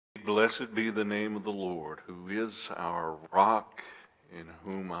blessed be the name of the Lord, who is our rock, in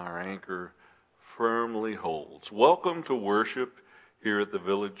whom our anchor firmly holds. Welcome to worship here at the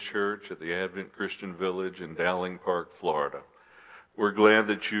Village Church at the Advent Christian Village in Dowling Park, Florida. We're glad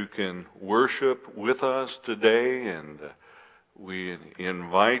that you can worship with us today, and we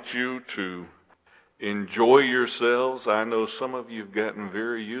invite you to enjoy yourselves. I know some of you have gotten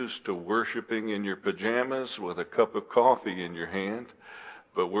very used to worshiping in your pajamas with a cup of coffee in your hand,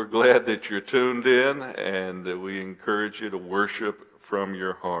 but we're glad that you're tuned in, and we encourage you to worship from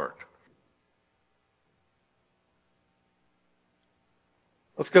your heart.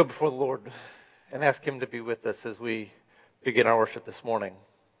 Let's go before the Lord and ask Him to be with us as we begin our worship this morning.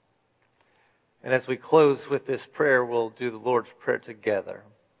 And as we close with this prayer, we'll do the Lord's Prayer together.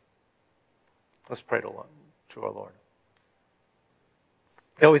 Let's pray to our Lord.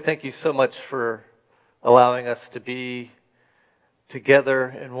 God, we thank you so much for allowing us to be together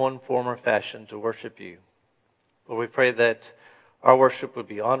in one form or fashion to worship you. Lord, we pray that our worship would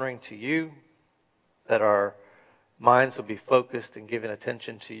be honoring to you, that our minds would be focused and giving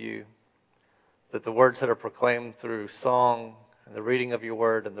attention to you, that the words that are proclaimed through song and the reading of your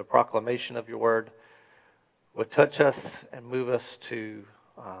word and the proclamation of your word would touch us and move us to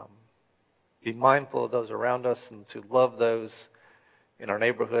be mindful of those around us and to love those in our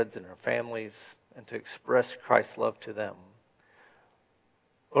neighborhoods and our families and to express Christ's love to them.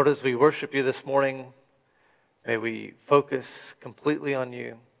 Lord, as we worship you this morning, may we focus completely on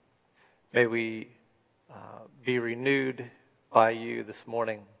you. May we be renewed by you this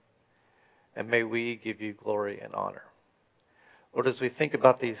morning. And may we give you glory and honor. Lord, as we think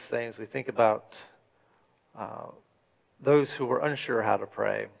about these things, we think about those who were unsure how to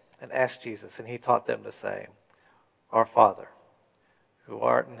pray and asked Jesus, and he taught them to say, Our Father, who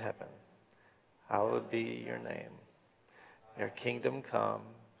art in heaven, hallowed be your name. Your kingdom come,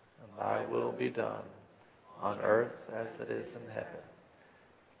 and thy will be done, on earth as it is in heaven.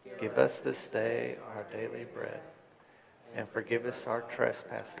 Give us this day our daily bread, and forgive us our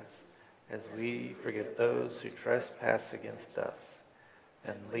trespasses, as we forgive those who trespass against us.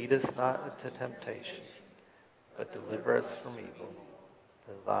 And lead us not into temptation, but deliver us from evil.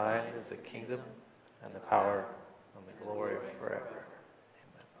 For thine is the kingdom, and the power, and the glory forever.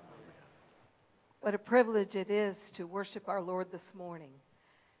 Amen. What a privilege it is to worship our Lord this morning.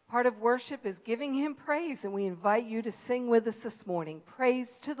 Part of worship is giving Him praise, and we invite you to sing with us this morning. Praise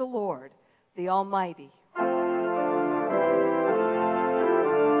to the Lord, the Almighty.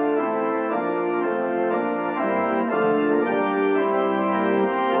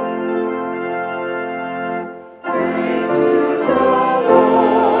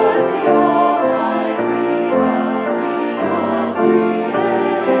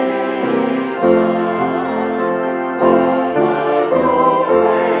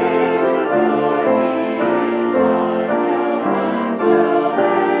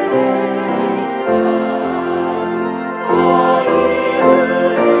 Salvation.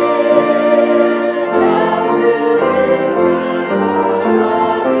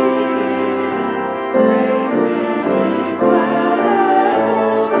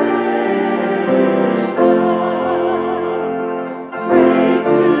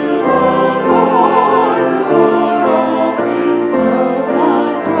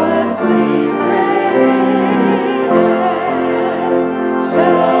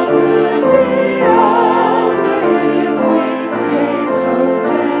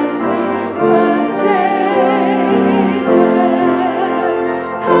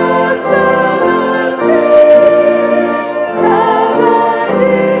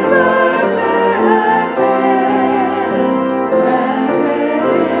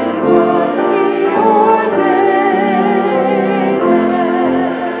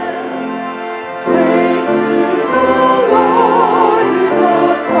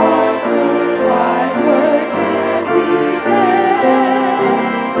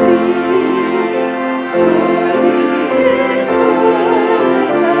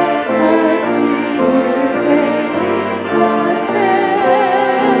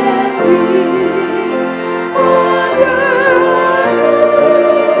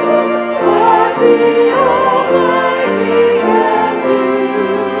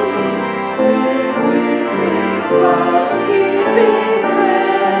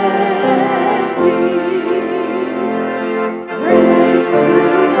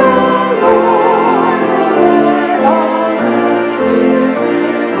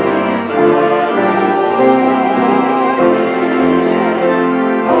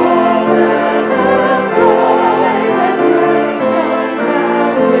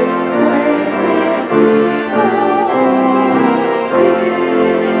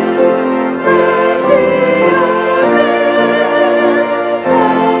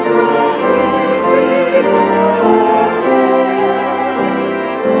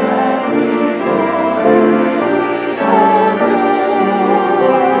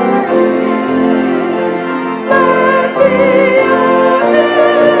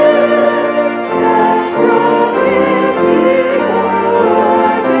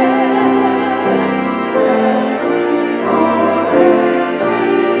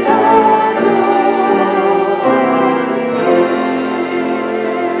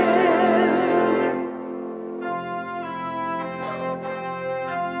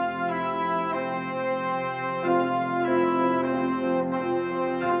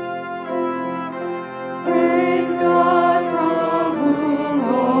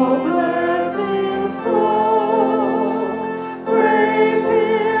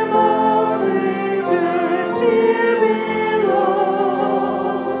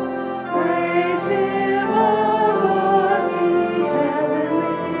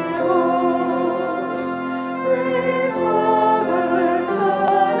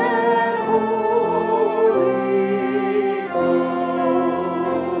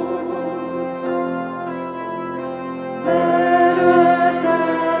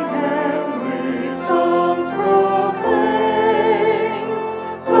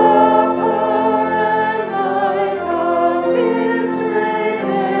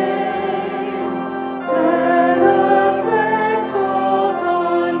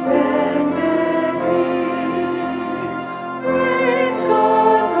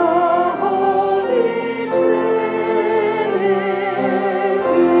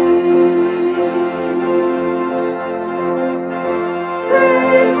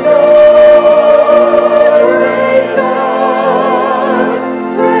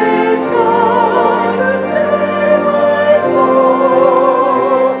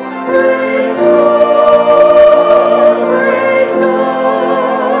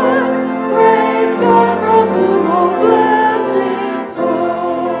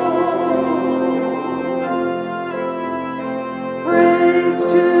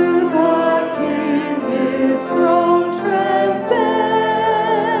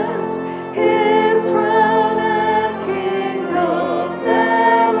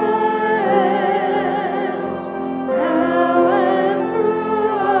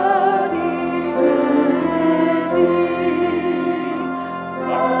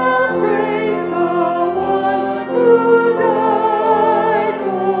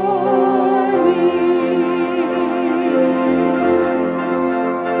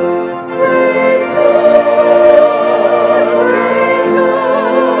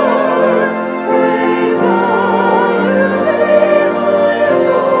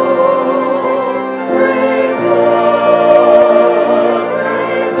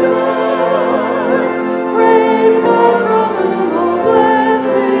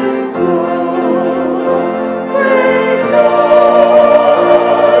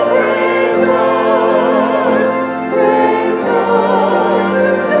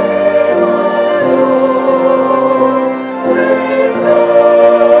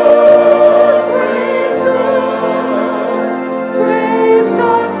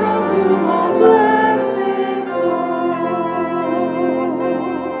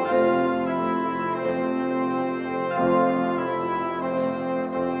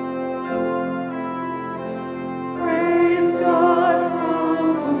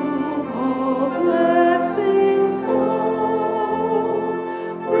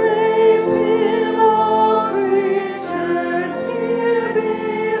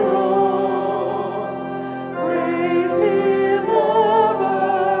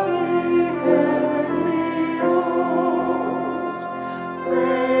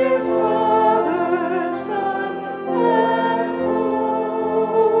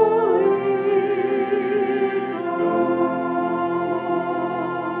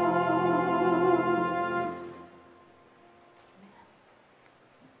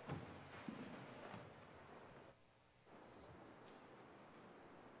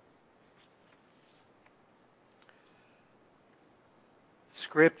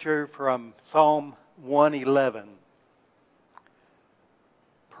 Scripture from Psalm 111.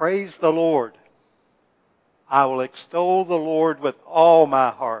 Praise the Lord. I will extol the Lord with all my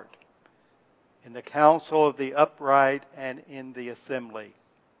heart, in the council of the upright and in the assembly.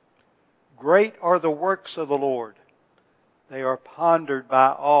 Great are the works of the Lord. They are pondered by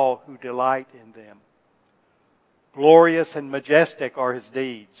all who delight in them. Glorious and majestic are his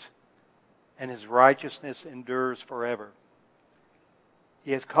deeds, and his righteousness endures forever.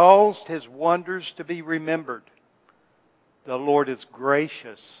 He has caused his wonders to be remembered. The Lord is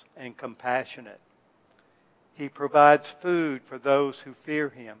gracious and compassionate. He provides food for those who fear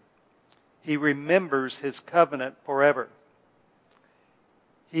him. He remembers his covenant forever.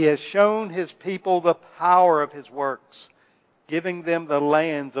 He has shown his people the power of his works, giving them the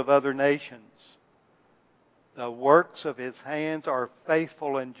lands of other nations. The works of his hands are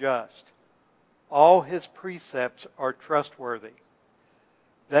faithful and just. All his precepts are trustworthy.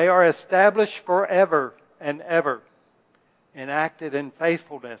 They are established forever and ever, enacted in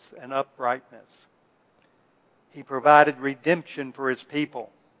faithfulness and uprightness. He provided redemption for his people.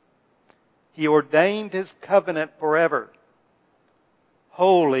 He ordained his covenant forever.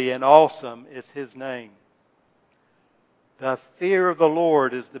 Holy and awesome is his name. The fear of the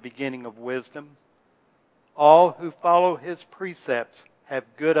Lord is the beginning of wisdom. All who follow his precepts have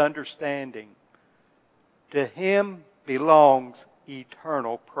good understanding. To him belongs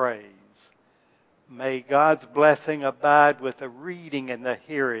eternal praise. May God's blessing abide with the reading and the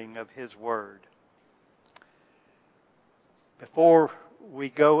hearing of his word. Before we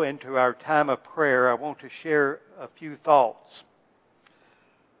go into our time of prayer, I want to share a few thoughts.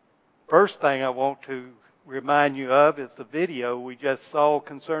 First thing I want to remind you of is the video we just saw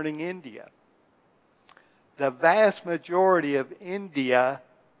concerning India. The vast majority of India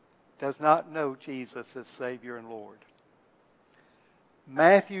does not know Jesus as Savior and Lord.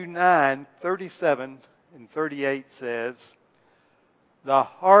 Matthew 9:37 and 38 says, "The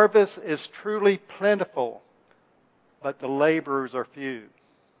harvest is truly plentiful, but the laborers are few.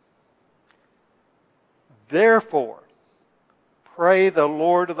 Therefore, pray the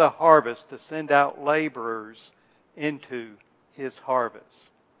Lord of the harvest to send out laborers into his harvest."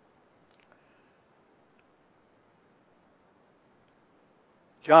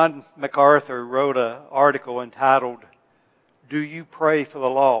 John MacArthur wrote an article entitled, "Do You Pray for the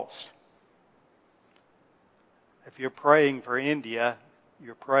Lost?" If you're praying for India,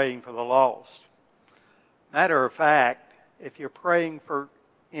 you're praying for the lost. Matter of fact, if you're praying for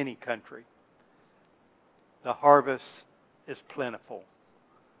any country, the harvest is plentiful.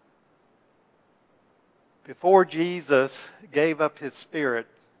 Before Jesus gave up his spirit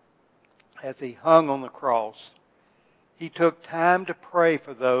as he hung on the cross, he took time to pray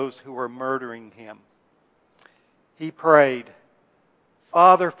for those who were murdering him. He prayed,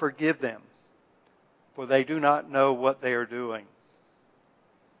 "Father, forgive them, for they do not know what they are doing."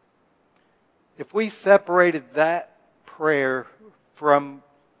 If we separated that prayer from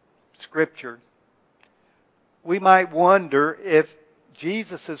Scripture, we might wonder if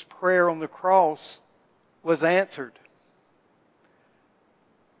Jesus' prayer on the cross was answered.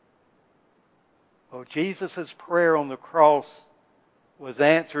 Well, Jesus' prayer on the cross was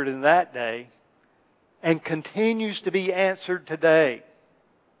answered in that day and continues to be answered today.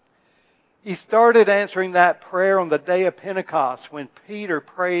 He started answering that prayer on the day of Pentecost when Peter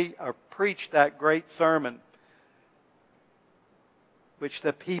preached that great sermon, which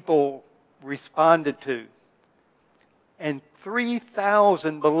the people responded to. And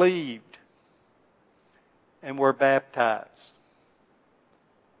 3,000 believed and were baptized.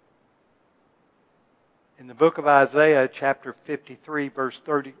 In the book of Isaiah, chapter 53, verse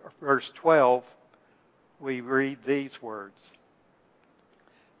 12, we read these words.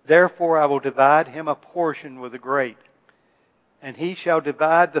 "Therefore I will divide him a portion with the great, and he shall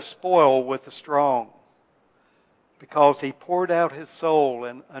divide the spoil with the strong, because he poured out his soul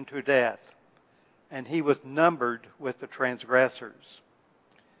unto death, and he was numbered with the transgressors.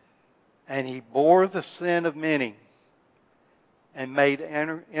 And he bore the sin of many, and made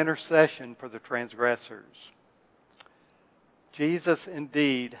intercession for the transgressors." Jesus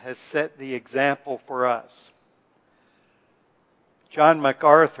indeed has set the example for us. John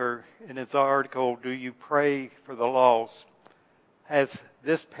MacArthur, in his article, "Do You Pray for the Lost?" has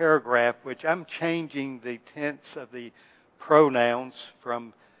this paragraph, which I'm changing the tense of the pronouns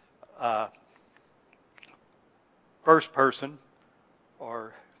from first person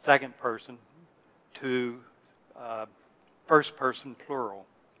or second person to first person plural.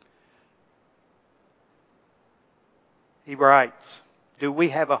 He writes, "Do we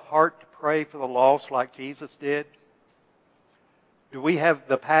have a heart to pray for the lost like Jesus did? Do we have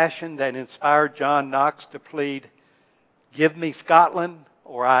the passion that inspired John Knox to plead, "Give me Scotland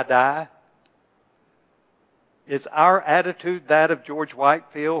or I die"? Is our attitude that of George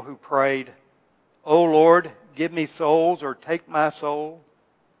Whitefield, who prayed, "O Lord, give me souls or take my soul"?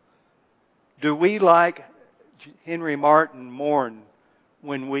 Do we, like Henry Martyn, mourn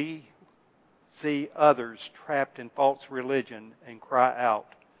when we see others trapped in false religion and cry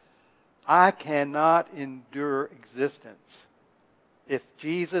out, "I cannot endure existence if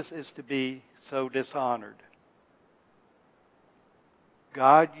Jesus is to be so dishonored"?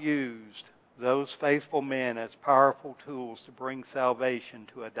 God used those faithful men as powerful tools to bring salvation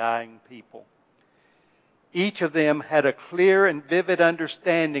to a dying people. Each of them had a clear and vivid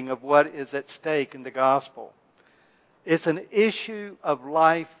understanding of what is at stake in the gospel. It's an issue of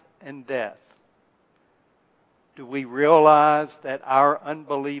life and death. Do we realize that our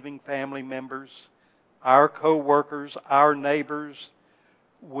unbelieving family members, our co-workers, our neighbors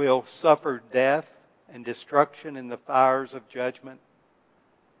will suffer death and destruction in the fires of judgment?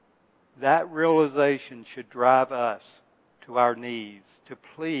 That realization should drive us to our knees to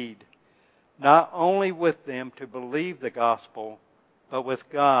plead not only with them to believe the gospel, but with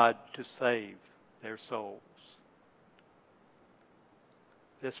God to save their souls.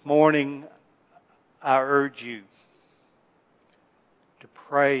 This morning, I urge you to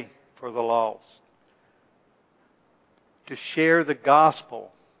pray for the lost, to share the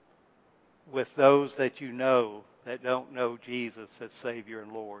gospel with those that you know that don't know Jesus as Savior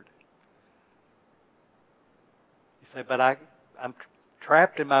and Lord. You say, "But I'm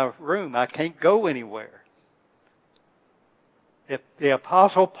trapped in my room. I can't go anywhere." If the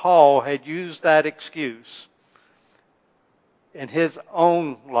Apostle Paul had used that excuse in his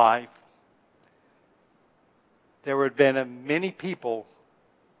own life, there would have been many people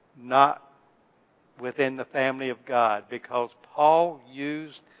not within the family of God, because Paul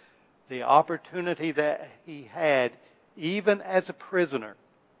used the opportunity that he had, even as a prisoner,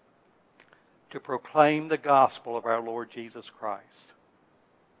 to proclaim the gospel of our Lord Jesus Christ.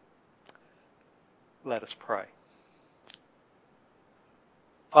 Let us pray.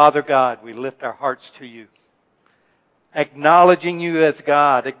 Father God, we lift our hearts to you, acknowledging you as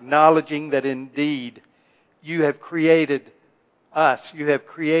God, acknowledging that indeed you have created us, you have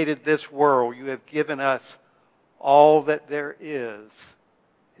created this world, you have given us all that there is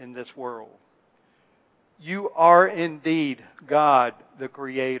in this world. You are indeed God, the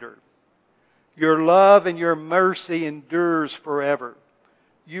Creator. Your love and your mercy endures forever.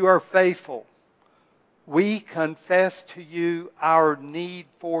 You are faithful. We confess to you our need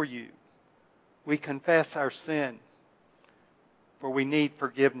for you. We confess our sin, for we need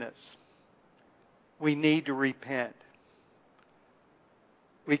forgiveness. We need to repent.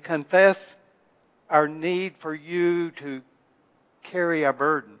 We confess our need for you to carry our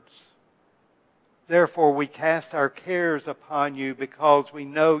burdens. Therefore, we cast our cares upon you because we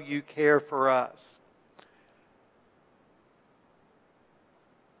know you care for us.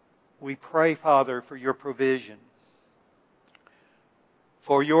 We pray, Father, for your provision,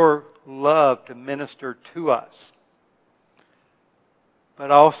 for your love to minister to us, but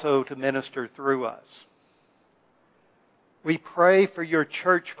also to minister through us. We pray for your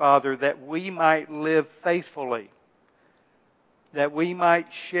church, Father, that we might live faithfully, that we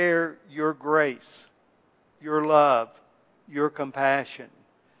might share your grace, your love, your compassion,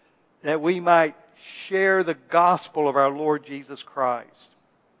 that we might share the gospel of our Lord Jesus Christ.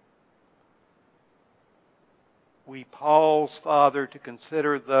 We pause, Father, to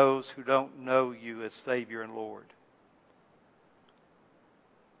consider those who don't know you as Savior and Lord.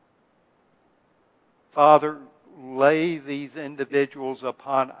 Father, lay these individuals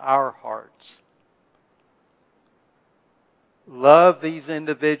upon our hearts. Love these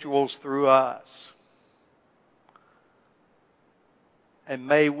individuals through us. And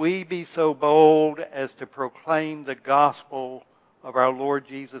may we be so bold as to proclaim the gospel of our Lord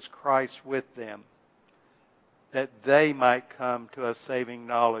Jesus Christ with them, that they might come to a saving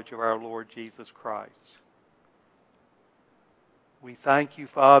knowledge of our Lord Jesus Christ. We thank you,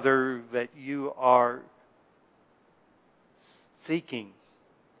 Father, that you are seeking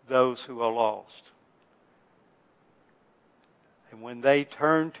those who are lost. And when they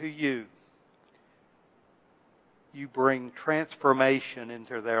turn to you, you bring transformation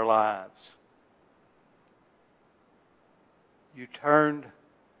into their lives. You turned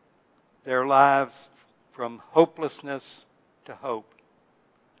their lives from hopelessness to hope.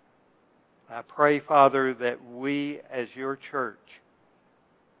 I pray, Father, that we as your church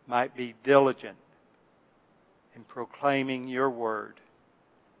might be diligent in proclaiming your word,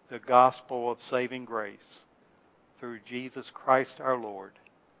 the gospel of saving grace, through Jesus Christ our Lord.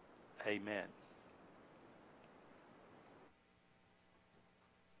 Amen.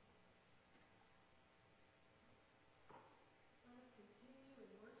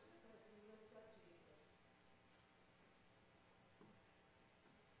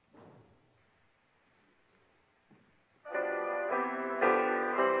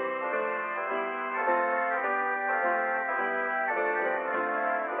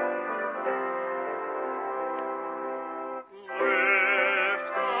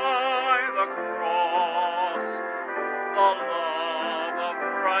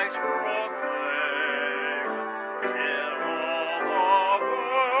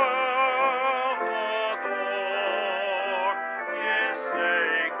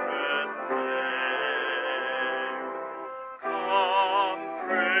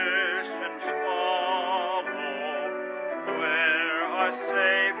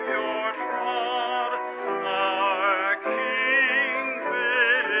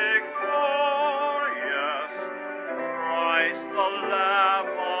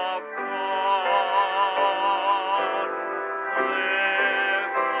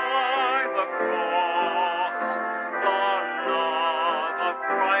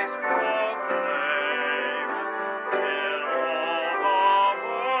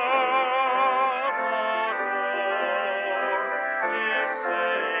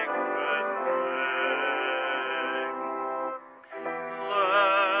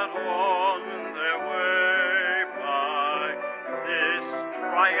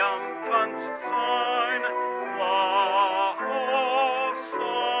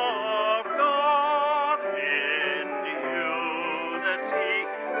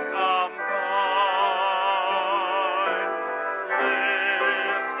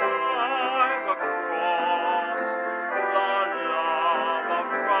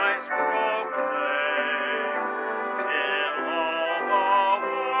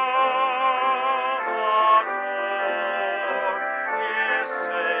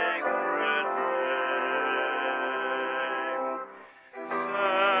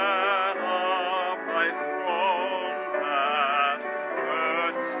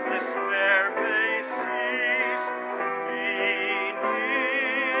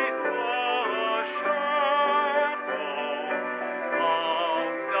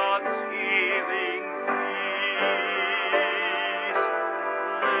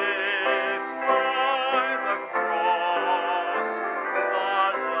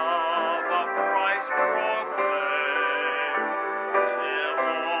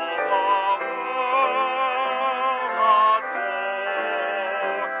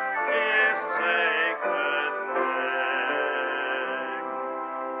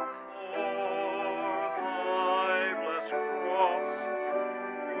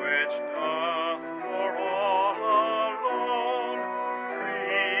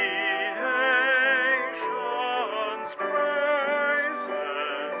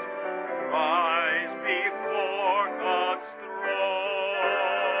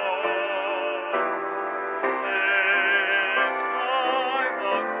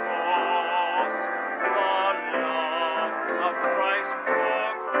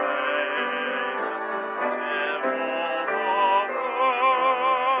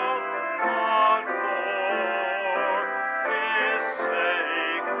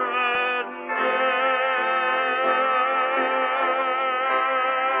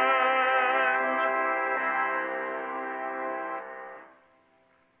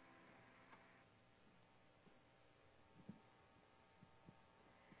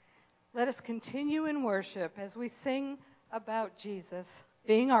 Let us continue in worship as we sing about Jesus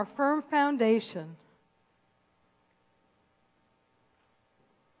being our firm foundation.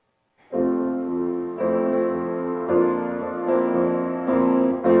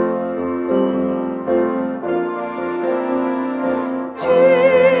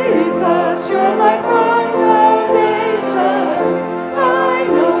 Jesus, you're my firm foundation. I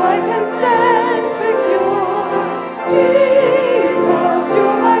know I can stand secure. Jesus,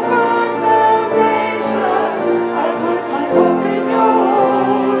 you're my firm foundation. I put my hope in your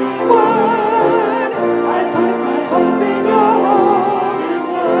word.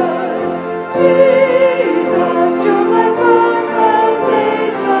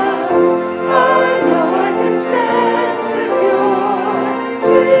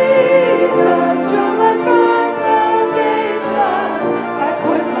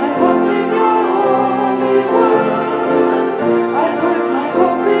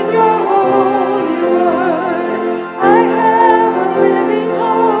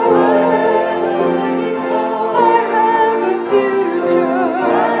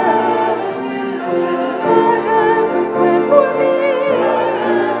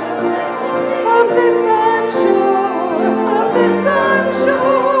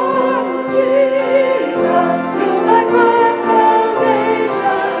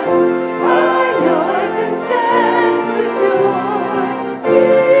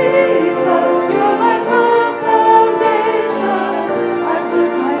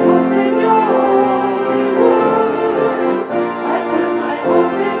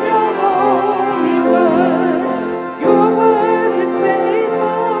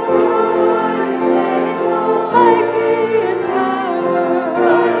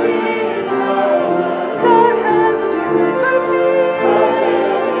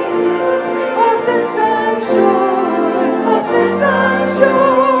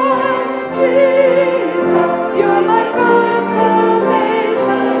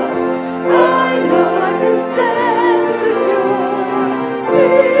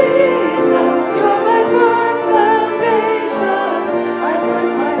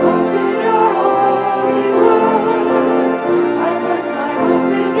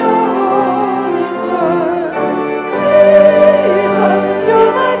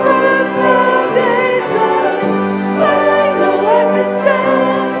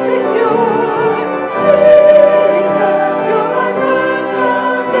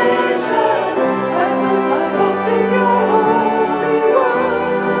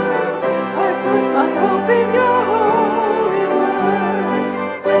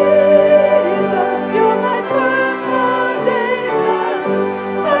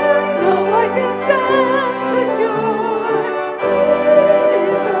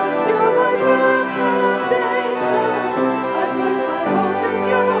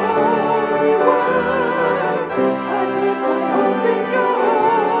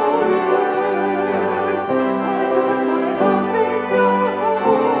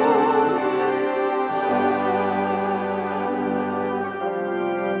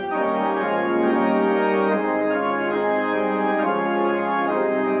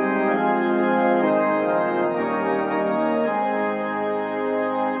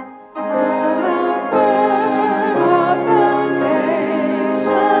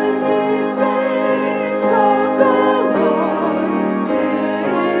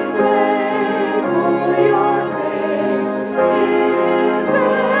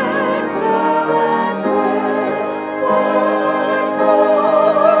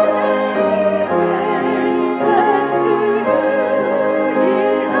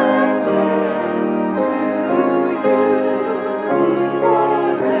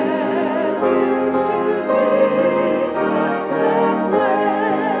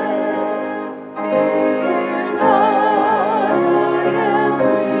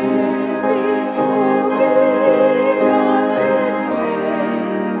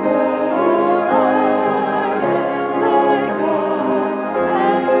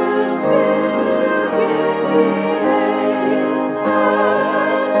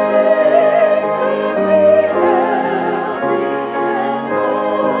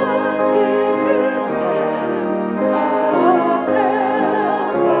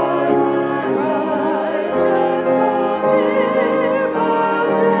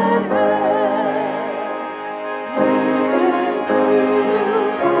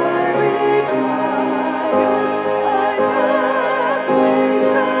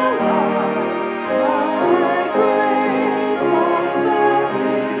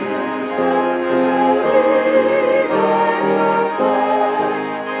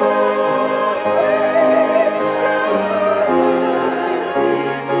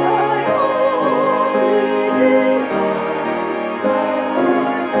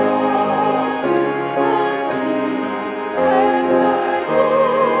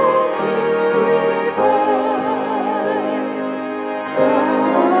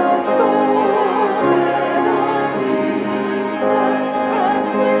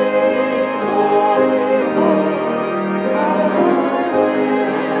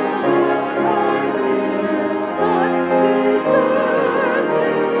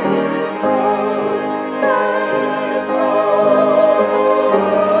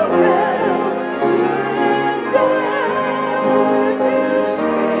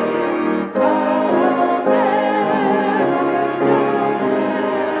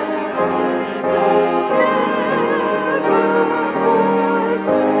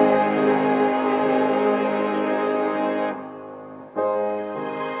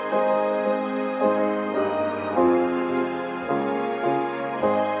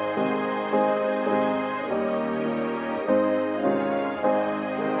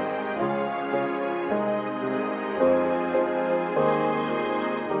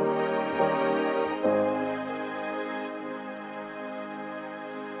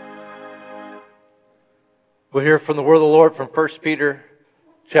 We'll hear from the word of the Lord from 1 Peter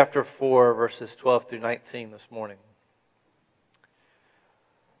chapter 4, verses 12 through 19 this morning.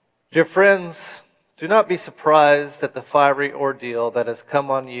 Dear friends, do not be surprised at the fiery ordeal that has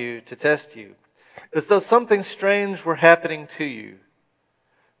come on you to test you, as though something strange were happening to you.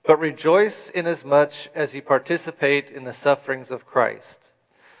 But rejoice inasmuch as you participate in the sufferings of Christ,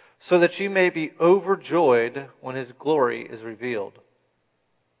 so that you may be overjoyed when His glory is revealed.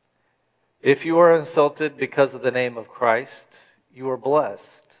 If you are insulted because of the name of Christ, you are blessed,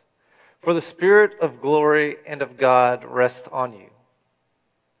 for the Spirit of glory and of God rests on you.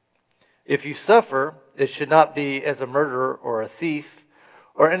 If you suffer, it should not be as a murderer or a thief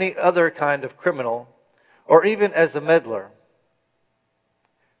or any other kind of criminal, or even as a meddler.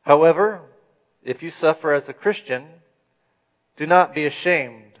 However, if you suffer as a Christian, do not be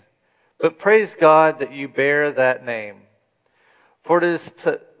ashamed, but praise God that you bear that name. For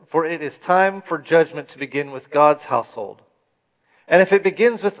it is time for judgment to begin with God's household. And if it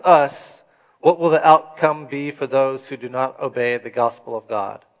begins with us, what will the outcome be for those who do not obey the gospel of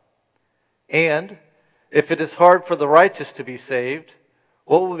God? And if it is hard for the righteous to be saved,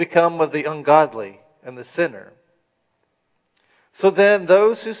 what will become of the ungodly and the sinner? So then,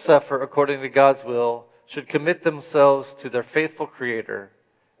 those who suffer according to God's will should commit themselves to their faithful Creator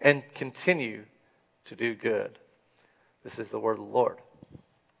and continue to do good. This is the word of the Lord.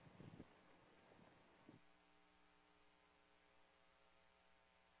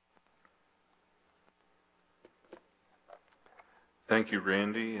 Thank you,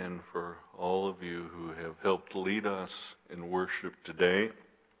 Randy, and for all of you who have helped lead us in worship today.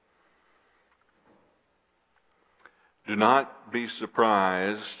 Do not be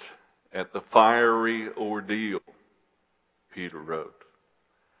surprised at the fiery ordeal, Peter wrote.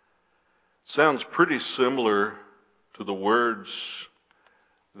 Sounds pretty similar to the words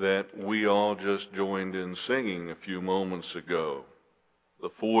that we all just joined in singing a few moments ago. The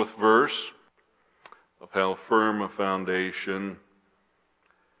fourth verse of How Firm a Foundation.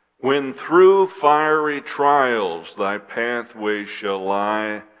 When through fiery trials thy pathway shall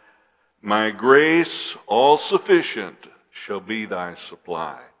lie, my grace all sufficient shall be thy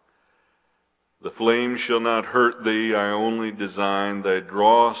supply. The flame shall not hurt thee, I only design thy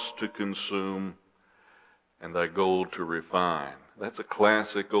dross to consume and thy gold to refine. That's a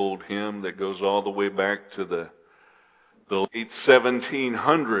classic old hymn that goes all the way back to the late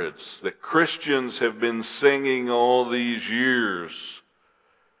 1700s that Christians have been singing all these years,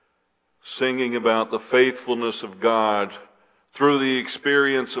 singing about the faithfulness of God through the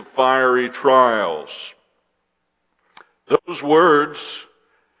experience of fiery trials. Those words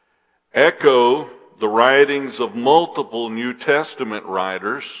echo the writings of multiple New Testament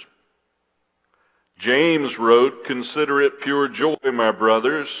writers. James wrote, "Consider it pure joy, my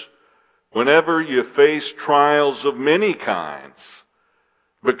brothers, whenever you face trials of many kinds,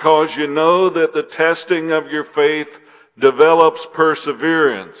 because you know that the testing of your faith develops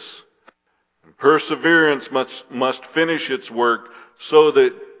perseverance. Perseverance must finish its work so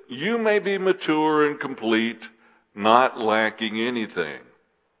that you may be mature and complete, not lacking anything."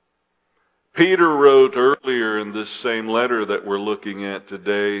 Peter wrote earlier in this same letter that we're looking at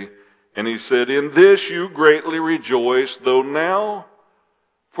today, and he said, "In this you greatly rejoice, though now,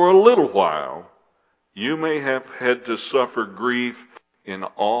 for a little while, you may have had to suffer grief in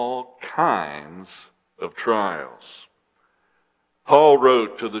all kinds of trials." Paul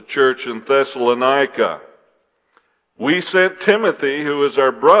wrote to the church in Thessalonica, "We sent Timothy, who is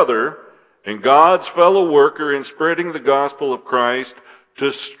our brother and God's fellow worker in spreading the gospel of Christ,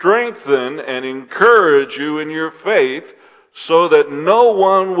 to strengthen and encourage you in your faith, so that no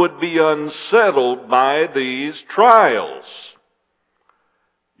one would be unsettled by these trials."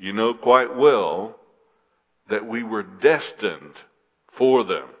 You know quite well that we were destined for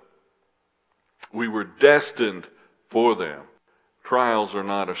them. We were destined for them. Trials are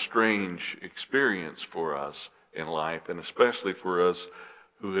not a strange experience for us in life, and especially for us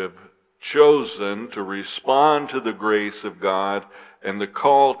who have chosen to respond to the grace of God and the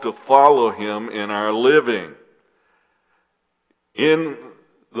call to follow Him in our living. In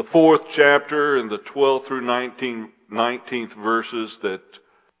the 4th chapter and the 12th through 19th verses that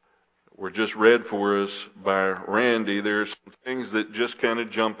were just read for us by Randy, there's some things that just kind of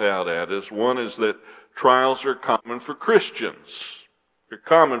jump out at us. One is that trials are common for Christians. They're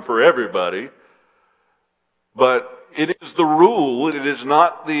common for everybody, but it is the rule, it is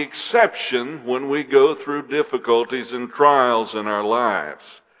not the exception when we go through difficulties and trials in our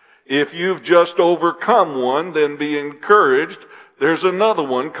lives. If you've just overcome one, then be encouraged. There's another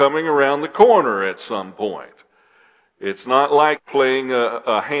one coming around the corner at some point. It's not like playing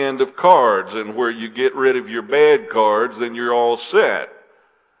a hand of cards and where you get rid of your bad cards and you're all set.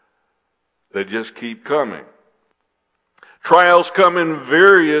 They just keep coming. Trials come in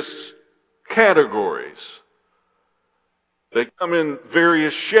various categories. They come in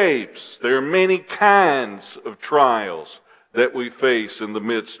various shapes. There are many kinds of trials that we face in the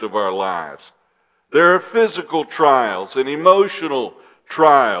midst of our lives. There are physical trials and emotional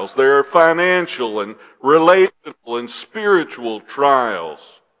trials. There are financial and relational and spiritual trials.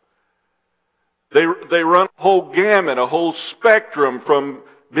 They run a whole gamut, a whole spectrum from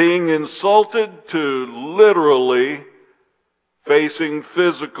being insulted to literally facing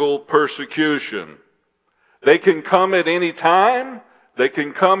physical persecution. They can come at any time. They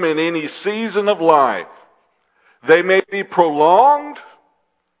can come in any season of life. They may be prolonged.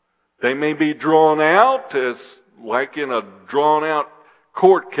 They may be drawn out, as like in a drawn out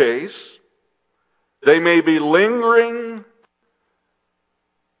court case. They may be lingering.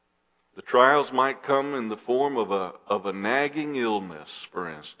 The trials might come in the form of a nagging illness, for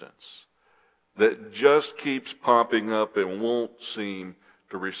instance, that just keeps popping up and won't seem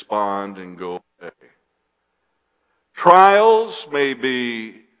to respond and go away. Trials may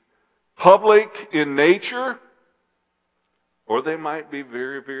be public in nature, or they might be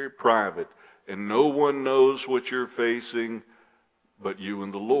very, very private, and no one knows what you're facing but you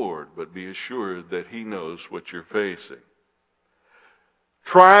and the Lord. But be assured that He knows what you're facing.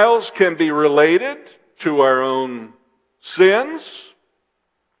 Trials can be related to our own sins.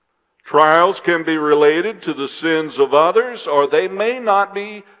 Trials can be related to the sins of others, or they may not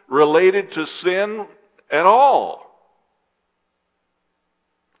be related to sin at all.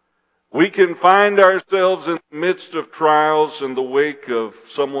 We can find ourselves in the midst of trials in the wake of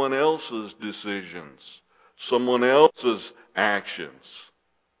someone else's decisions, someone else's actions.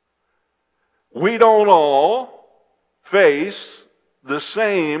 We don't all face the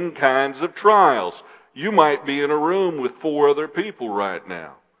same kinds of trials. You might be in a room with 4 other people right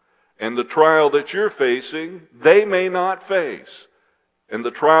now, and the trial that you're facing, they may not face. And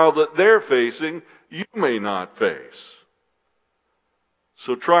the trial that they're facing, you may not face.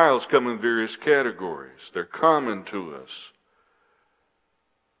 So trials come in various categories. They're common to us.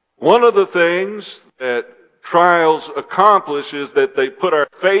 One of the things that trials accomplish is that they put our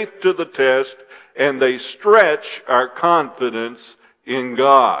faith to the test and they stretch our confidence in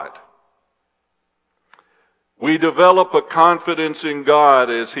God. We develop a confidence in God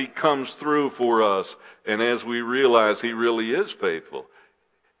as He comes through for us and as we realize He really is faithful.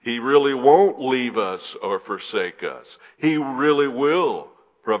 He really won't leave us or forsake us. He really will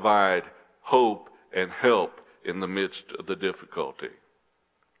provide hope and help in the midst of the difficulty.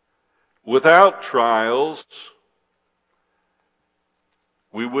 Without trials,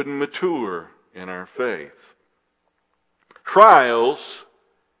 we wouldn't mature in our faith. Trials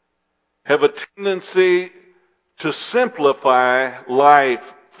have a tendency to simplify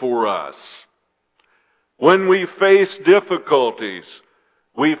life for us. When we face difficulties,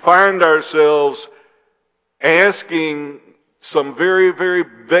 we find ourselves asking some very, very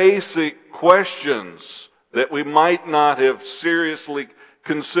basic questions that we might not have seriously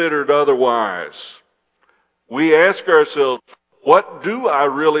considered otherwise. We ask ourselves, what do I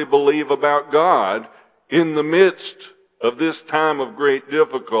really believe about God in the midst of this time of great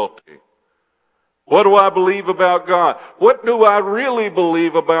difficulty? What do I believe about God? What do I really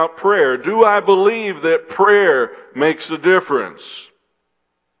believe about prayer? Do I believe that prayer makes a difference?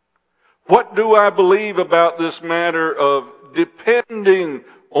 What do I believe about this matter of depending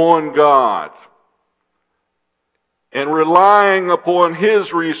on God and relying upon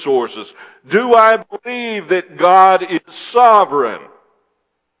His resources? Do I believe that God is sovereign?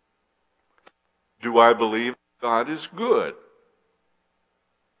 Do I believe God is good?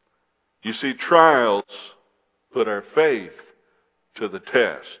 You see, trials put our faith to the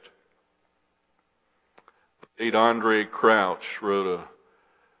test. Late Andre Crouch wrote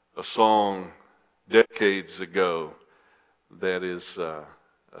a song decades ago that is a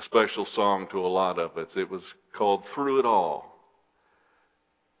special song to a lot of us. It was called Through It All.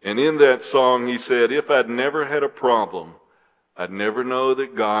 And in that song he said, if I'd never had a problem, I'd never know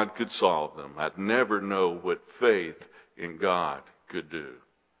that God could solve them. I'd never know what faith in God could do.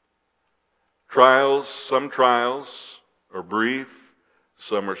 Some trials are brief,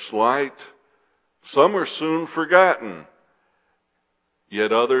 some are slight, some are soon forgotten.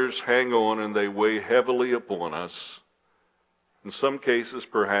 Yet others hang on and they weigh heavily upon us, in some cases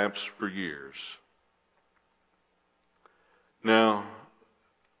perhaps for years. Now,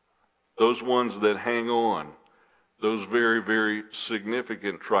 those ones that hang on, those very, very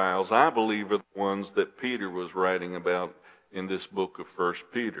significant trials, I believe, are the ones that Peter was writing about in this book of 1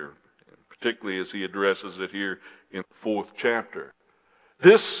 Peter, particularly as he addresses it here in the 4th chapter.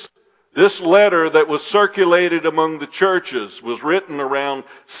 This letter that was circulated among the churches was written around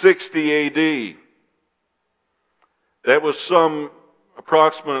 60 A.D. That was some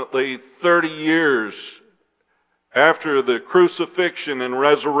approximately 30 years after the crucifixion and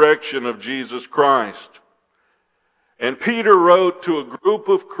resurrection of Jesus Christ. And Peter wrote to a group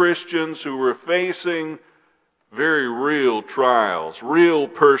of Christians who were facing very real trials, real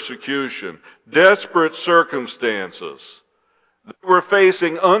persecution, desperate circumstances. They were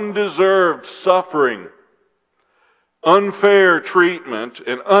facing undeserved suffering, unfair treatment,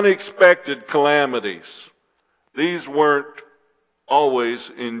 and unexpected calamities. These weren't always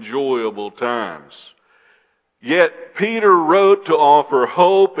enjoyable times. Yet Peter wrote to offer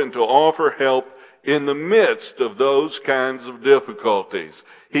hope and to offer help in the midst of those kinds of difficulties.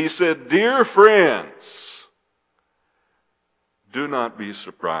 He said, "Dear friends, do not be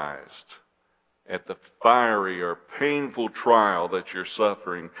surprised at the fiery or painful trial that you're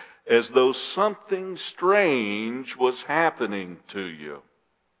suffering, as though something strange was happening to you.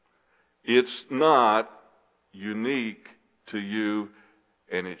 It's not unique to you,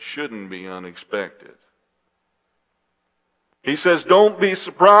 and it shouldn't be unexpected." He says, don't be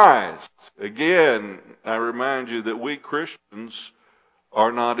surprised. Again, I remind you that we Christians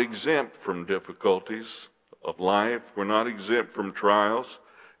are not exempt from difficulties of life. We're not exempt from trials.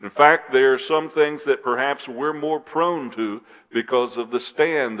 In fact, there are some things that perhaps we're more prone to because of the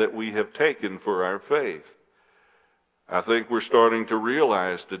stand that we have taken for our faith. I think we're starting to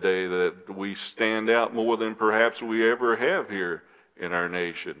realize today that we stand out more than perhaps we ever have here in our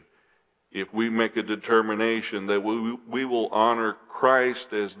nation, if we make a determination that we will honor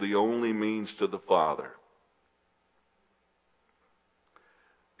Christ as the only means to the Father.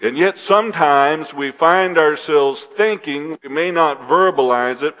 And yet sometimes we find ourselves thinking, we may not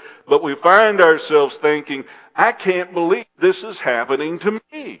verbalize it, but we find ourselves thinking, I can't believe this is happening to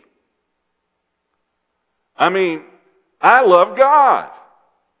me. I mean, I love God.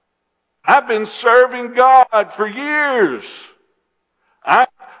 I've been serving God for years.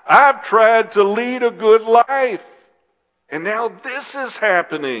 I've tried to lead a good life, and now this is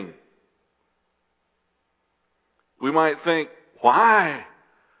happening. We might think, why?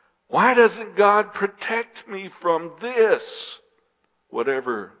 Why doesn't God protect me from this,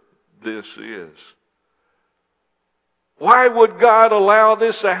 whatever this is? Why would God allow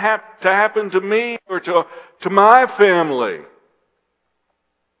this to happen to me or to my family?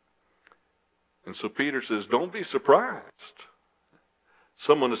 And so Peter says, don't be surprised.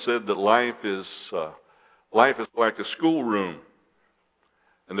 Someone has said that life is like a schoolroom,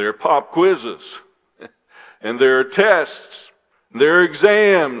 and there are pop quizzes, and there are tests, and there are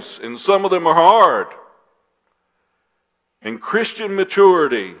exams, and some of them are hard. And Christian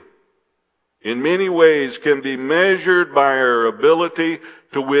maturity, in many ways, can be measured by our ability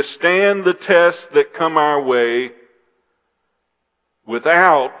to withstand the tests that come our way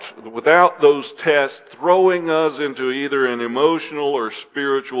without those tests throwing us into either an emotional or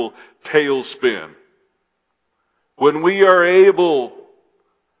spiritual tailspin. When we are able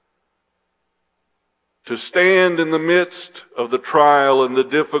to stand in the midst of the trial and the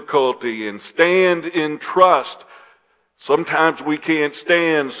difficulty and stand in trust, sometimes we can't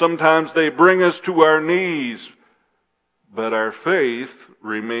stand, sometimes they bring us to our knees, but our faith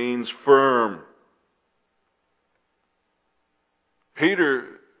remains firm.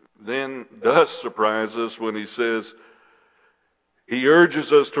 Peter then does surprise us when he says, he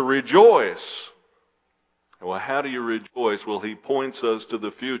urges us to rejoice. Well, how do you rejoice? Well, he points us to the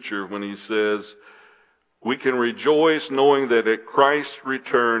future when he says, we can rejoice knowing that at Christ's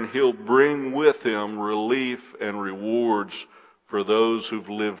return, He'll bring with Him relief and rewards for those who've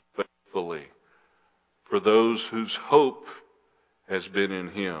lived faithfully, for those whose hope has been in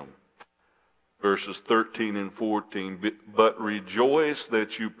Him. Verses 13 and 14, but rejoice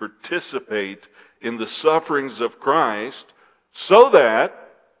that you participate in the sufferings of Christ, so that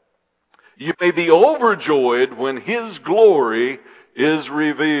you may be overjoyed when His glory is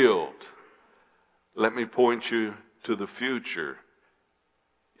revealed. Let me point you to the future.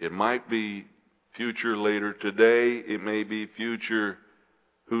 It might be future later today. It may be future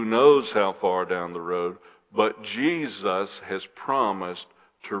who knows how far down the road. But Jesus has promised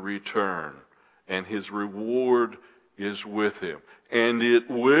to return, and His reward is with Him. And it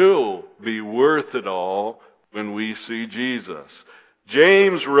will be worth it all when we see Jesus.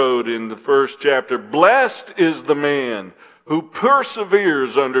 James wrote in the 1st chapter, blessed is the man who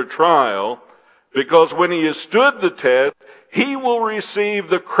perseveres under trial, because when he has stood the test, he will receive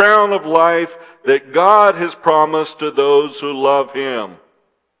the crown of life that God has promised to those who love him.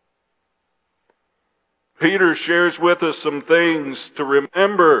 Peter shares with us some things to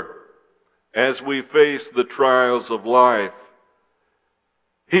remember as we face the trials of life.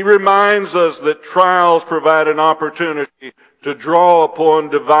 He reminds us that trials provide an opportunity to draw upon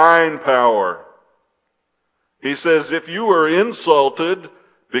divine power. He says, if you are insulted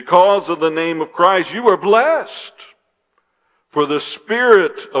because of the name of Christ, you are blessed. For the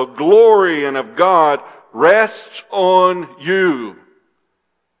Spirit of glory and of God rests on you.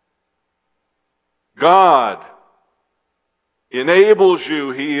 God enables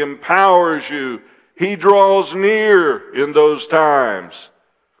you. He empowers you. He draws near in those times.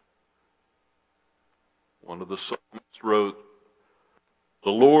 One of the psalmists wrote,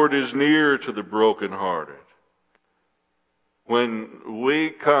 "The Lord is near to the brokenhearted." When we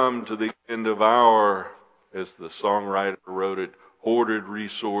come to the end of our, as the songwriter wrote it, hoarded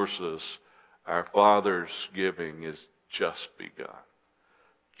resources, our Father's giving is just begun.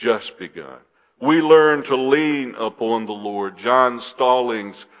 Just begun. We learn to lean upon the Lord. John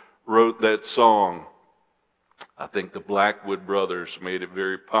Stallings wrote that song. I think the Blackwood Brothers made it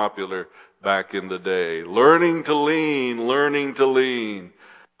very popular back in the day. Learning to lean, learning to lean.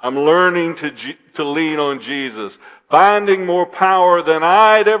 I'm learning to lean on Jesus, finding more power than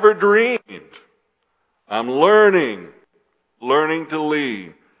I'd ever dreamed. I'm learning to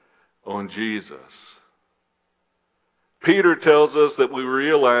lean on Jesus. Peter tells us that we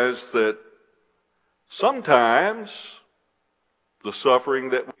realize that sometimes the suffering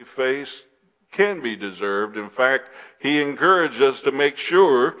that we face can be deserved. In fact, he encouraged us to make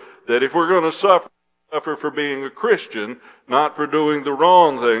sure that if we're going to suffer for being a Christian, not for doing the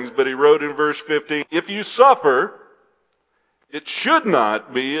wrong things. But he wrote in verse 15, if you suffer, it should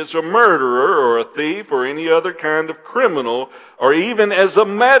not be as a murderer or a thief or any other kind of criminal or even as a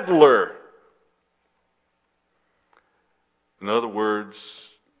meddler. In other words,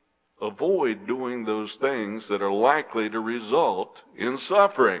 avoid doing those things that are likely to result in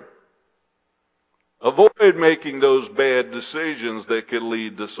suffering. Avoid making those bad decisions that could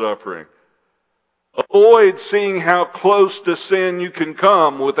lead to suffering. Avoid seeing how close to sin you can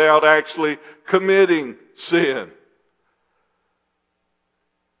come without actually committing sin.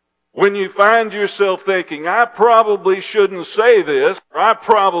 When you find yourself thinking, I probably shouldn't say this, or I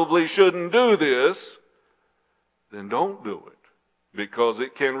probably shouldn't do this, then don't do it, because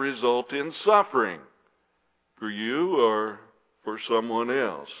it can result in suffering for you or for someone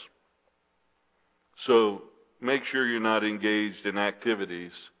else. So make sure you're not engaged in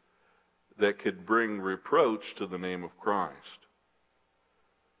activities that could bring reproach to the name of Christ.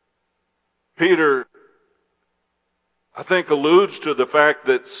 Peter, I think, alludes to the fact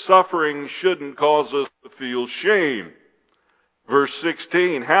that suffering shouldn't cause us to feel shame. Verse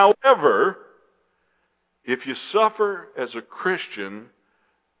 16, however, if you suffer as a Christian,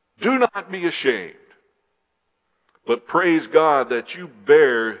 do not be ashamed, but praise God that you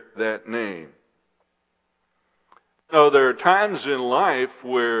bear that name. You know, there are times in life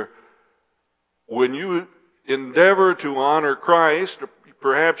where when you endeavor to honor Christ,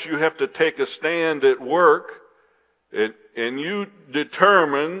 perhaps you have to take a stand at work, and you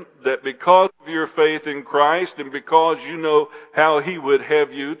determine that because of your faith in Christ and because you know how He would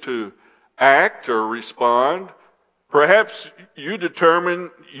have you to act or respond, perhaps you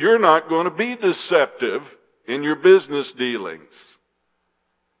determine you're not going to be deceptive in your business dealings.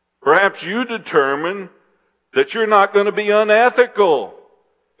 Perhaps you determine that you're not going to be unethical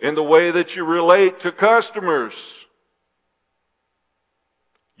in the way that you relate to customers.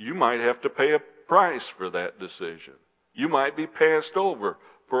 You might have to pay a price for that decision. You might be passed over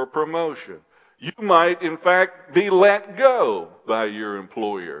for a promotion. You might, in fact, be let go by your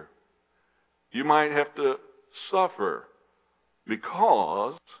employer. You might have to suffer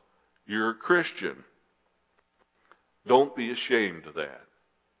because you're a Christian. Don't be ashamed of that.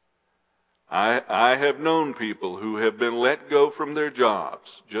 I have known people who have been let go from their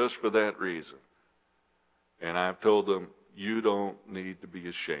jobs just for that reason. And I've told them, you don't need to be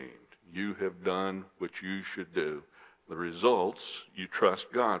ashamed. You have done what you should do. The results you trust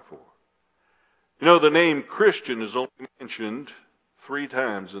God for. You know, the name Christian is only mentioned 3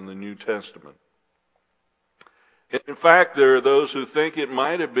 times in the New Testament. In fact, there are those who think it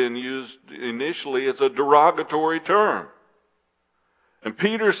might have been used initially as a derogatory term. And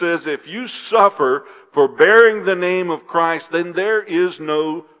Peter says, if you suffer for bearing the name of Christ, then there is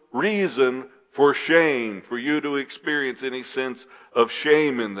no reason for shame, for you to experience any sense of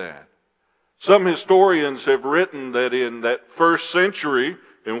shame in that. Some historians have written that in that first century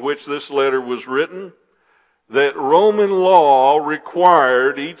in which this letter was written that Roman law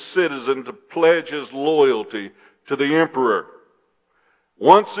required each citizen to pledge his loyalty to the emperor.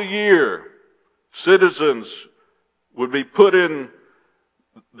 Once a year, citizens would be put in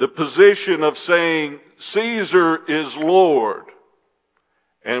the position of saying, Caesar is Lord.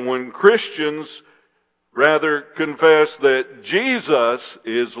 And when Christians rather confessed that Jesus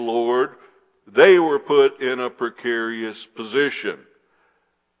is Lord, they were put in a precarious position.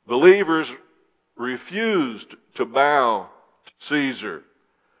 Believers refused to bow to Caesar.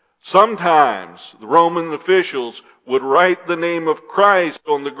 Sometimes the Roman officials would write the name of Christ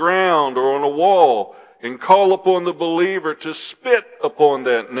on the ground or on a wall and call upon the believer to spit upon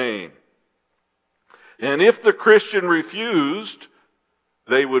that name. And if the Christian refused,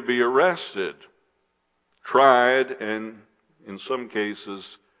 they would be arrested, tried, and in some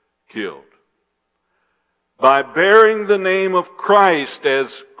cases, killed. By bearing the name of Christ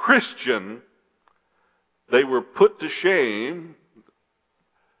as Christian, they were put to shame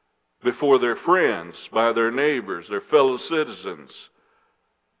before their friends, by their neighbors, their fellow citizens.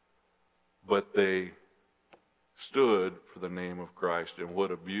 But they stood for the name of Christ, and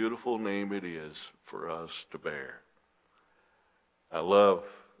what a beautiful name it is for us to bear. I love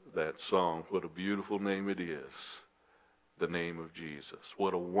that song, what a beautiful name it is, the name of Jesus.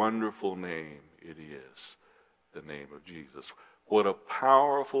 What a wonderful name it is, the name of Jesus. What a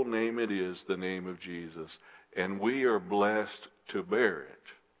powerful name it is, the name of Jesus. And we are blessed to bear it,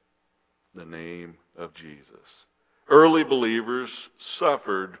 the name of Jesus. Early believers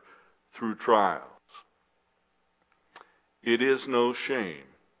suffered through trials. It is no shame.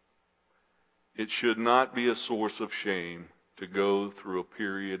 It should not be a source of shame to go through a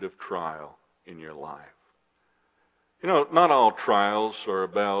period of trial in your life. You know, not all trials are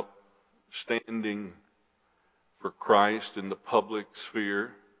about standing for Christ in the public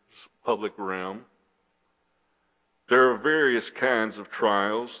sphere, public realm. There are various kinds of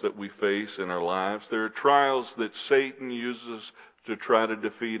trials that we face in our lives. There are trials that Satan uses to try to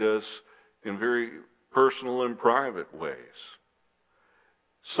defeat us in very personal and private ways.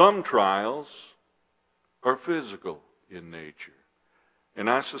 Some trials are physical in nature. And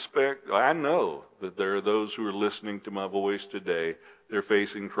I know that there are those who are listening to my voice today, they're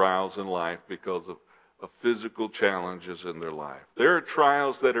facing trials in life because of physical challenges in their life. There are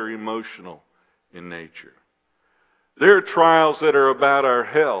trials that are emotional in nature. There are trials that are about our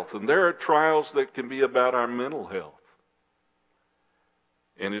health, and there are trials that can be about our mental health.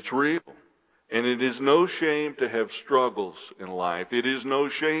 And it's real. And it is no shame to have struggles in life. It is no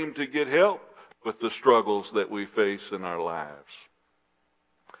shame to get help with the struggles that we face in our lives.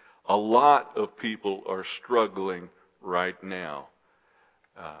 A lot of people are struggling right now.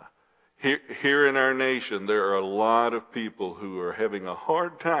 Here in our nation, there are a lot of people who are having a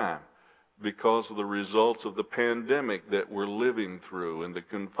hard time because of the results of the pandemic that we're living through and the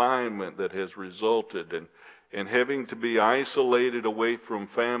confinement that has resulted and having to be isolated away from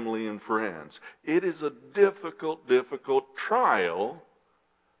family and friends. It is a difficult, difficult trial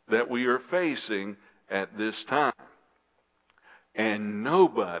that we are facing at this time. And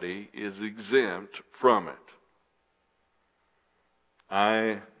nobody is exempt from it.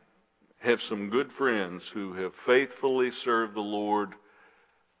 I have some good friends who have faithfully served the Lord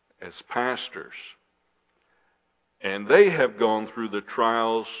as pastors. And they have gone through the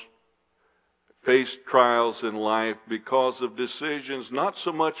trials, faced trials in life because of decisions not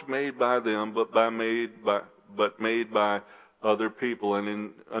so much made by them, but made by other people. And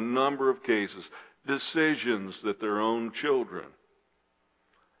in a number of cases, decisions that their own children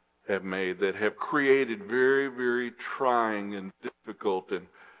have made that have created very, very trying and difficult and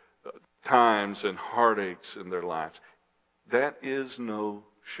times and heartaches in their lives. That is no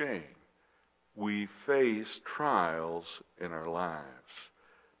shame. We face trials in our lives.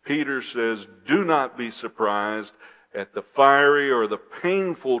 Peter says, do not be surprised at the fiery or the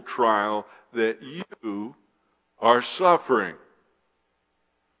painful trial that you are suffering.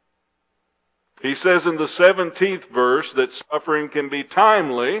 He says in the 17th verse that suffering can be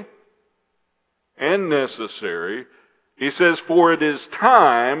timely and necessary. He says, for it is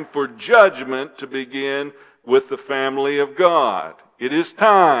time for judgment to begin with the family of God. It is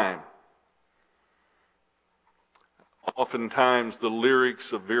time. Oftentimes the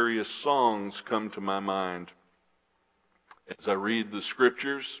lyrics of various songs come to my mind as I read the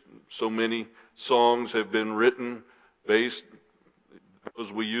scriptures. So many songs have been written based,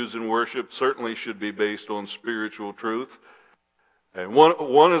 those we use in worship certainly should be based on spiritual truth. And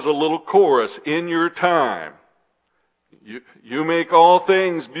one is a little chorus, in your time. You make all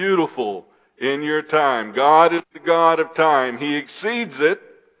things beautiful in your time. God is the God of time. He exceeds it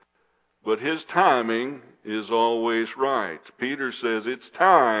but His timing is always right. Peter says it's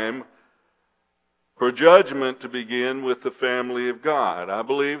time for judgment to begin with the family of God. I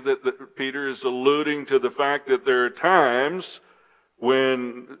believe that Peter is alluding to the fact that there are times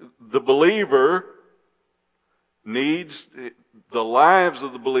when the believer the lives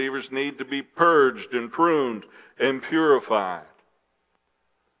of the believers need to be purged and pruned and purified.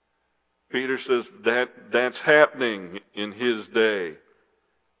 Peter says that's happening in his day.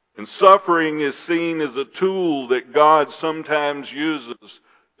 And suffering is seen as a tool that God sometimes uses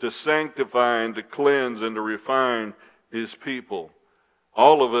to sanctify and to cleanse and to refine His people.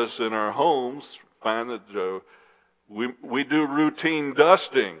 All of us in our homes find that we do routine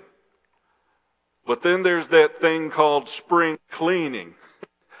dusting. But then there's that thing called spring cleaning,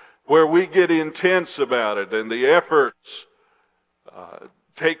 where we get intense about it and the efforts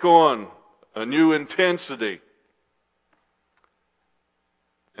take on a new intensity.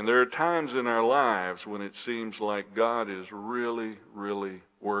 And there are times in our lives when it seems like God is really, really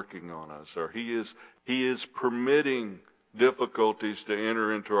working on us, or He is permitting difficulties to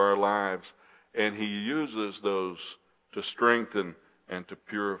enter into our lives, and He uses those to strengthen and to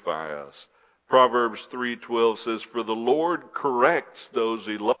purify us. Proverbs 3:12 says, "For the Lord corrects those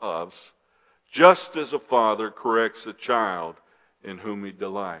He loves, just as a father corrects a child in whom he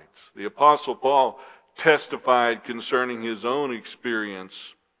delights." The Apostle Paul testified concerning his own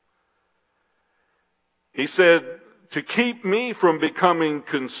experience. He said, "To keep me from becoming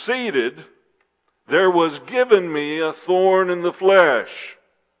conceited, there was given me a thorn in the flesh."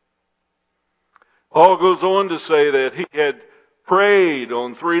 Paul goes on to say that he had prayed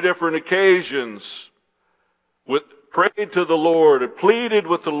on 3 different occasions, prayed to the Lord, and pleaded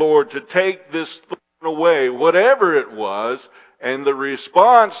with the Lord to take this thorn away, whatever it was, and the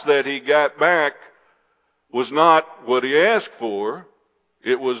response that he got back was not what he asked for.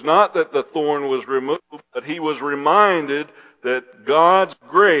 It was not that the thorn was removed, but he was reminded that God's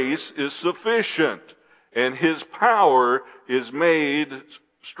grace is sufficient, and His power is made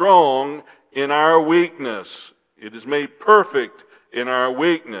strong in our weakness. It is made perfect in our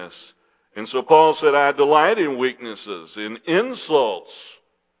weakness. And so Paul said, "I delight in weaknesses, in insults,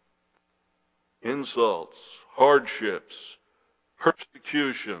 hardships,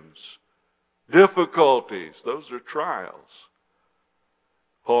 persecutions, difficulties." Those are trials.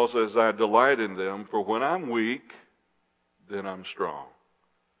 Paul says, "I delight in them, for when I'm weak, then I'm strong."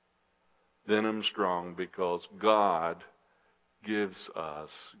 Then I'm strong because God gives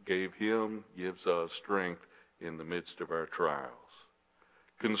us strength in the midst of our trials.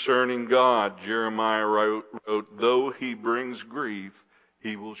 Concerning God, Jeremiah wrote, "Though He brings grief,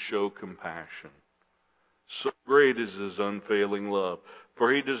 He will show compassion. So great is His unfailing love,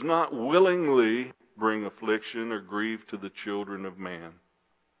 for He does not willingly bring affliction or grief to the children of man."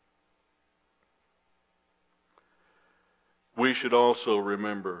 We should also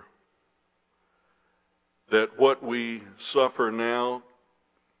remember that what we suffer now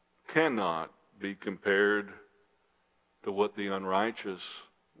cannot be compared to what the unrighteous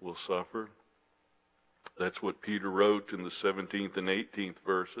will suffer. That's what Peter wrote in the 17th and 18th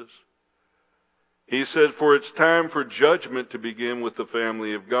verses. He said, "For it's time for judgment to begin with the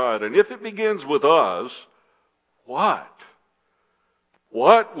family of God. And if it begins with us, what?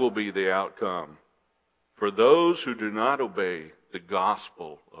 What will be the outcome for those who do not obey the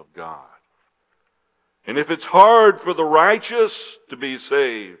gospel of God? And if it's hard for the righteous to be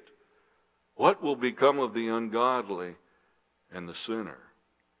saved, what will become of the ungodly and the sinner?"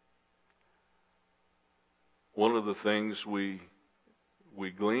 One of the things we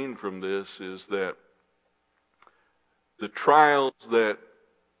glean from this is that the trials that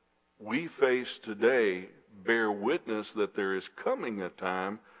we face today bear witness that there is coming a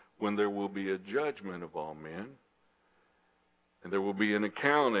time when there will be a judgment of all men, and there will be an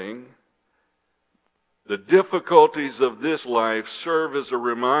accounting. The difficulties of this life serve as a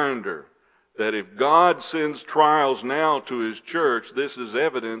reminder that if God sends trials now to His church, this is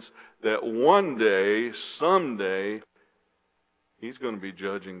evidence that one day, someday, He's going to be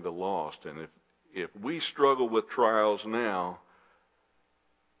judging the lost. And if we struggle with trials now,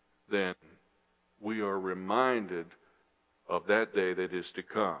 then we are reminded of that day that is to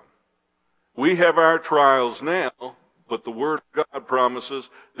come. We have our trials now, but the Word of God promises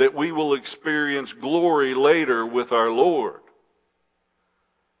that we will experience glory later with our Lord.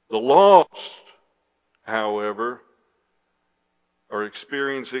 The lost, however, are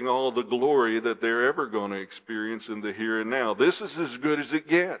experiencing all the glory that they're ever going to experience in the here and now. This is as good as it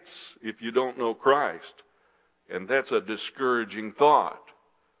gets if you don't know Christ. And that's a discouraging thought,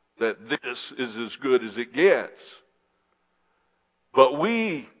 that this is as good as it gets. But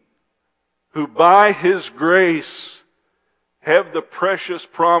we who by His grace have the precious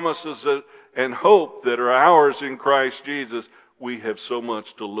promises and hope that are ours in Christ Jesus, we have so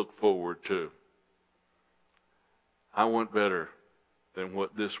much to look forward to. I want better than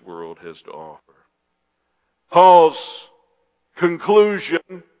what this world has to offer. Paul's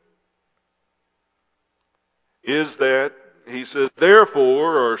conclusion is that, he says,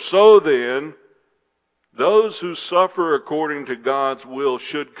 therefore, or so then, those who suffer according to God's will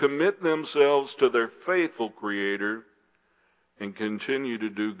should commit themselves to their faithful Creator and continue to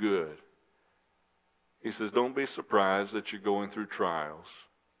do good. He says, don't be surprised that you're going through trials.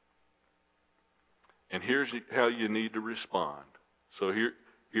 And here's how you need to respond. So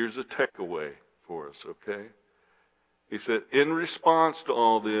here's a takeaway for us, okay? He said, in response to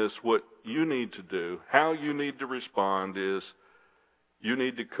all this, what you need to do, how you need to respond is, you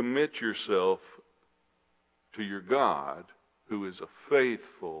need to commit yourself to your God, who is a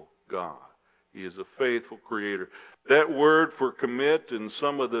faithful God. He is a faithful Creator. That word for commit, in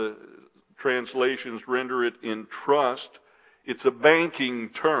some of the translations render it entrust. It's a banking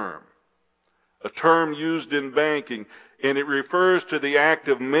term, a term used in banking, and it refers to the act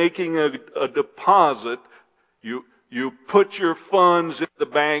of making a deposit. You put your funds in the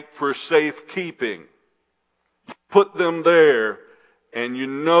bank for safekeeping. Put them there, and you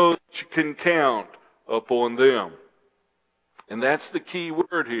know that you can count upon them. And that's the key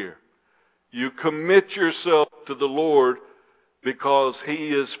word here. You commit yourself to the Lord because He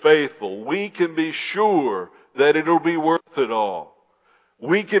is faithful. We can be sure that it'll be worth it all.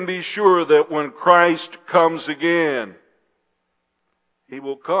 We can be sure that when Christ comes again, He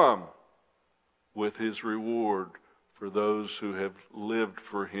will come with His reward for those who have lived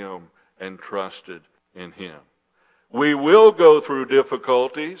for Him and trusted in Him. We will go through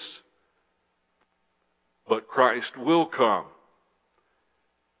difficulties, but Christ will come.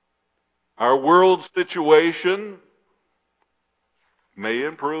 Our world situation may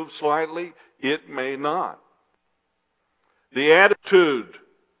improve slightly, it may not. The attitude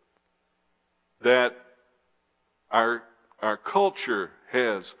that our culture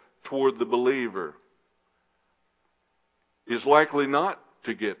has toward the believer is likely not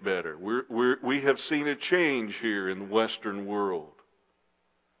to get better. We have seen a change here in the Western world.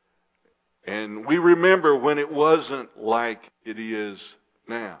 And we remember when it wasn't like it is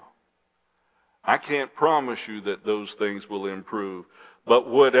now. I can't promise you that those things will improve. But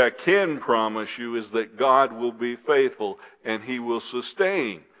what I can promise you is that God will be faithful and He will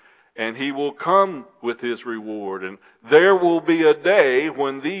sustain. And He will come with His reward. And there will be a day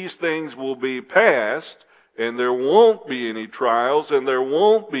when these things will be past, and there won't be any trials, and there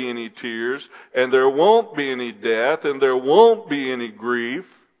won't be any tears, and there won't be any death, and there won't be any grief.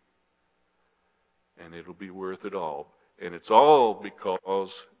 And it'll be worth it all. And it's all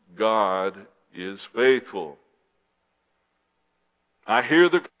because God is faithful. I hear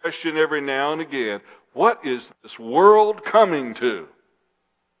the question every now and again, what is this world coming to?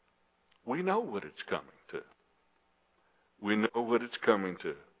 We know what it's coming to. We know what it's coming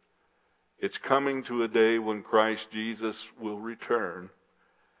to. It's coming to a day when Christ Jesus will return.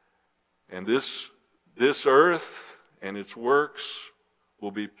 And this earth and its works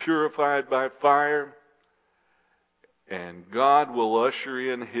will be purified by fire. And God will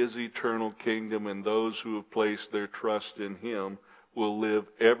usher in His eternal kingdom, and those who have placed their trust in Him will live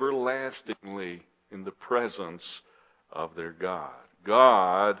everlastingly in the presence of their God.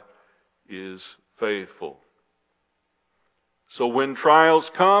 God is faithful. So when trials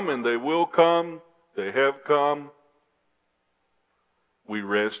come, and they will come, they have come, we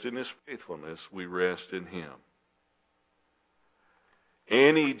rest in His faithfulness. We rest in Him.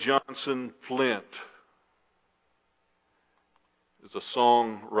 Annie Johnson Flint is a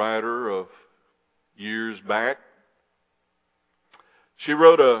songwriter of years back. She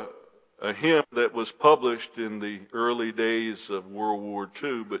wrote a hymn that was published in the early days of World War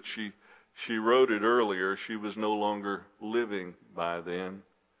II, but she wrote it earlier. She was no longer living by then.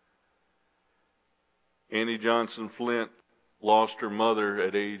 Annie Johnson Flint lost her mother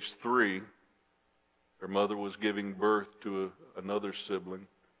at age 3. Her mother was giving birth to another sibling.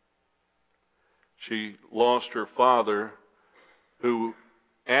 She lost her father, who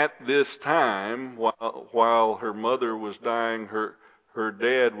at this time, while her mother was dying, her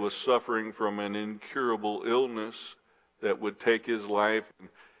dad was suffering from an incurable illness that would take his life.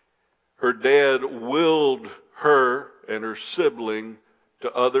 Her dad willed her and her sibling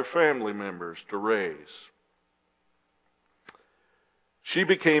to other family members to raise. She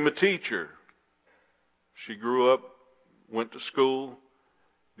became a teacher. She grew up, went to school,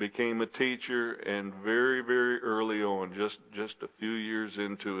 became a teacher, and very, very early on, just a few years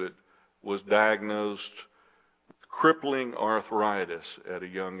into it, was diagnosed with crippling arthritis at a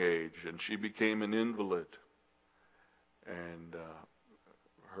young age, and she became an invalid. And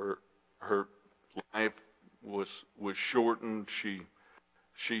her life was shortened.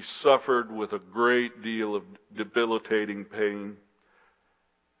 She suffered with a great deal of debilitating pain.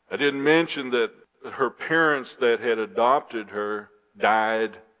 I didn't mention that her parents that had adopted her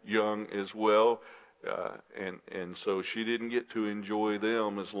died young as well, and so she didn't get to enjoy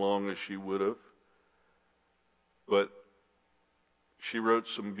them as long as she would have. But she wrote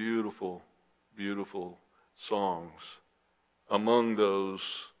some beautiful, beautiful songs. Among those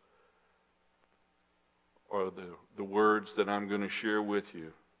are the words that I'm going to share with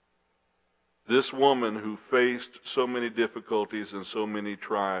you. This woman who faced so many difficulties and so many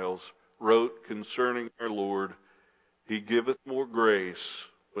trials wrote concerning our Lord, "He giveth more grace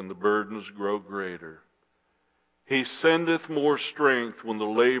when the burdens grow greater. He sendeth more strength when the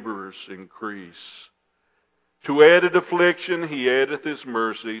laborers increase. To added affliction He addeth His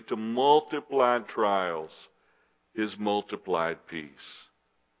mercy, to multiplied trials His multiplied peace."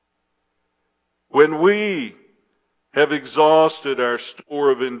 When we have exhausted our store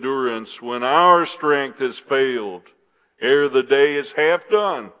of endurance, when our strength has failed ere the day is half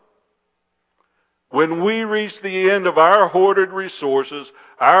done, when we reach the end of our hoarded resources,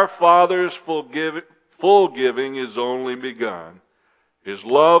 our Father's full giving is only begun. His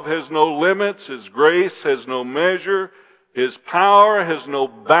love has no limits. His grace has no measure. His power has no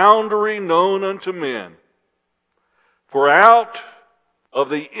boundary known unto men. For out of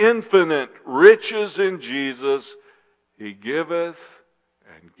the infinite riches in Jesus, He giveth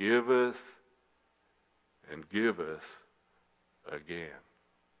and giveth and giveth again.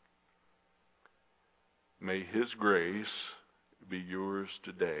 May His grace be yours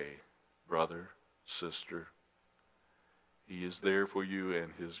today, brother, sister. He is there for you,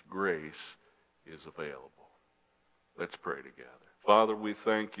 and His grace is available. Let's pray together. Father, we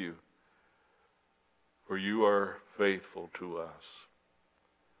thank You, for You are faithful to us.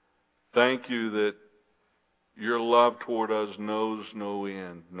 Thank You that Your love toward us knows no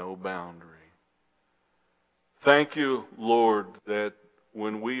end, no boundary. Thank You, Lord, that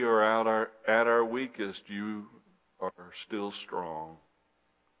when we are at our weakest, You are still strong.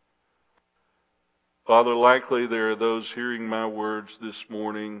 Father, likely there are those hearing my words this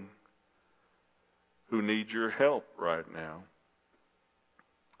morning who need Your help right now.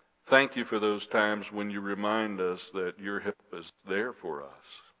 Thank You for those times when You remind us that Your help is there for us.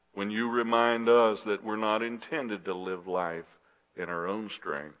 When You remind us that we're not intended to live life in our own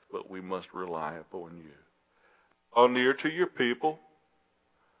strength, but we must rely upon You. Draw near to Your people.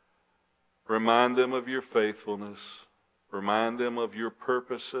 Remind them of Your faithfulness. Remind them of Your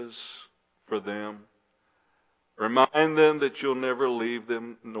purposes for them. Remind them that You'll never leave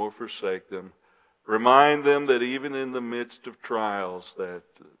them nor forsake them. Remind them that even in the midst of trials that,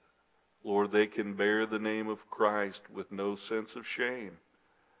 Lord, they can bear the name of Christ with no sense of shame.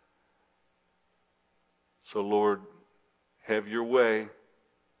 So, Lord, have Your way,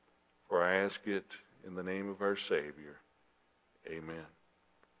 for I ask it in the name of our Savior. Amen.